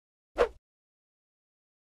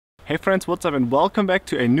Hey friends, what's up and welcome back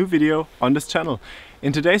to a new video on this channel.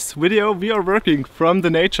 In today's video we are working from the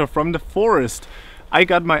nature, from the forest. I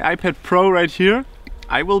got my iPad Pro right here.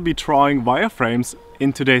 I will be drawing wireframes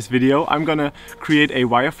in today's video. I'm gonna create a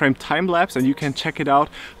wireframe time lapse and you can check it out,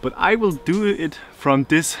 but I will do it from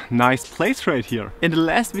this nice place right here. In the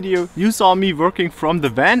last video you saw me working from the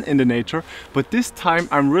van in the nature, but this time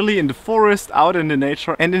I'm really in the forest, out in the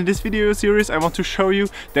nature, and in this video series I want to show you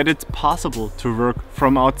that it's possible to work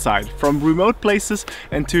from outside, from remote places,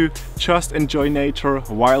 and to just enjoy nature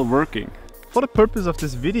while working. For the purpose of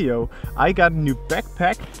this video, I got a new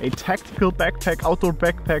backpack, a tactical backpack, outdoor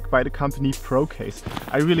backpack by the company ProCase.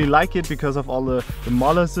 I really like it because of all the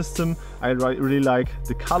model system. I really like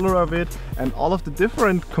the color of it and all of the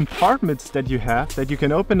different compartments that you have, that you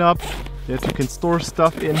can open up, that you can store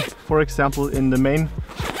stuff in. For example, in the main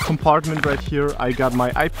compartment right here, I got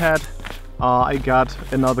my iPad. I got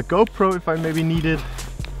another GoPro if I maybe need it.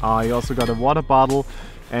 I also got a water bottle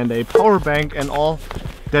and a power bank and all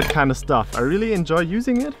that kind of stuff. I really enjoy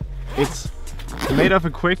using it. It's made of a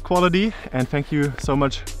great quality, and thank you so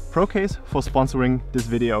much ProCase for sponsoring this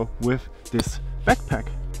video with this backpack.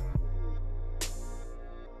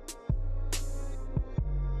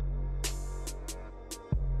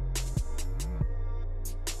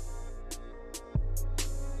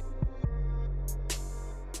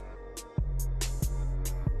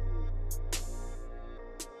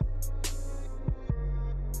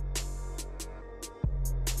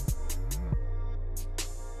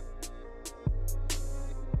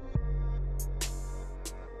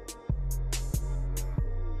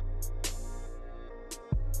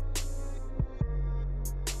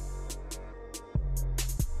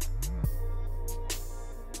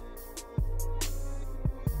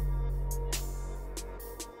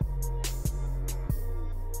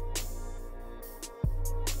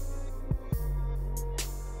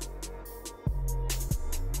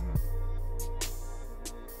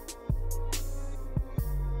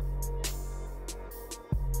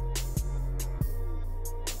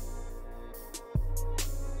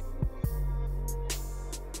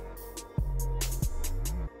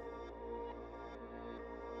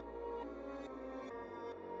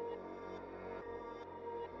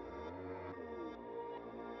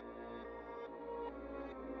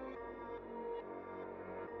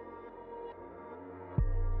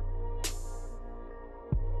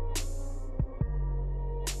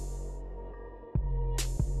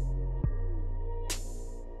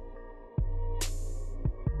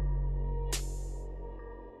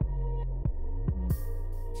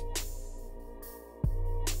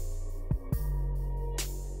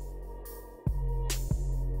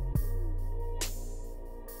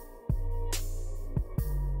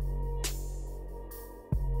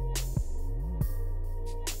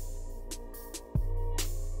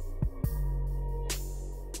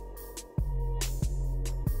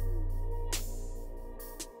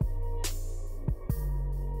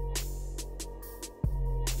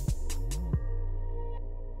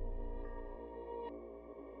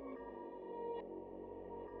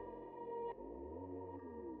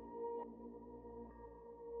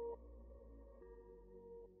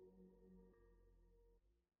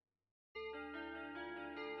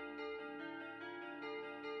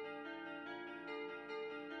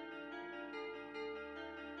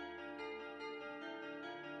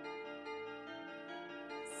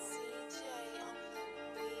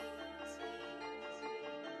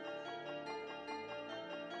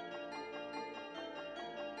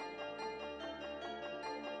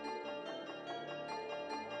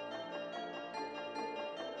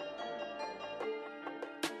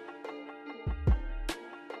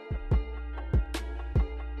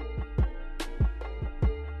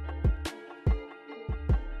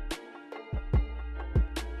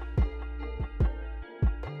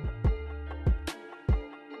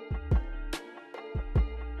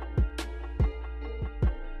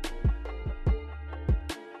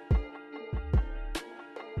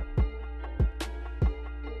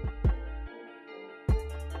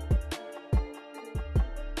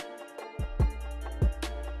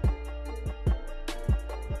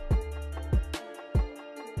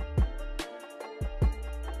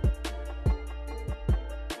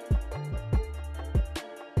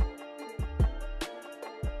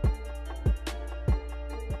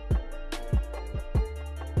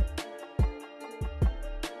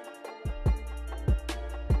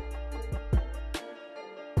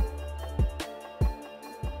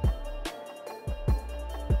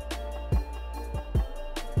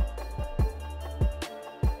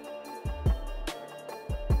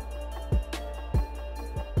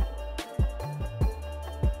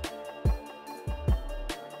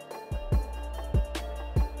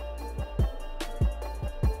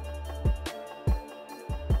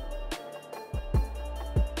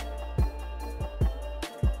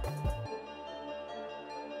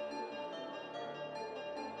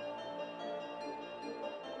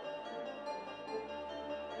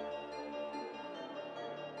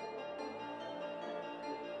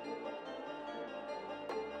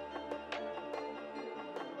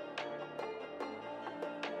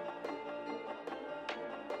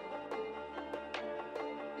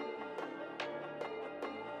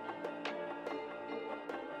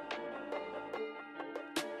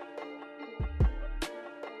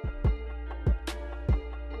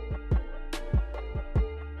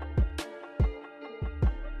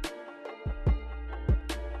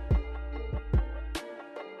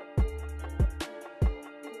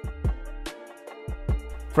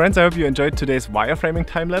 Friends, I hope you enjoyed today's wireframing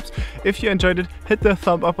time-lapse. If you enjoyed it, hit the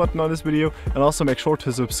thumb up button on this video and also make sure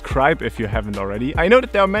to subscribe if you haven't already. I know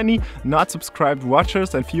that there are many not subscribed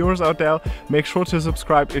watchers and viewers out there. Make sure to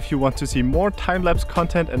subscribe if you want to see more time-lapse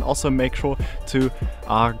content, and also make sure to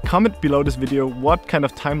comment below this video what kind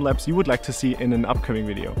of time-lapse you would like to see in an upcoming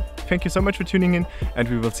video. Thank you so much for tuning in, and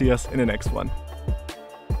we will see us in the next one.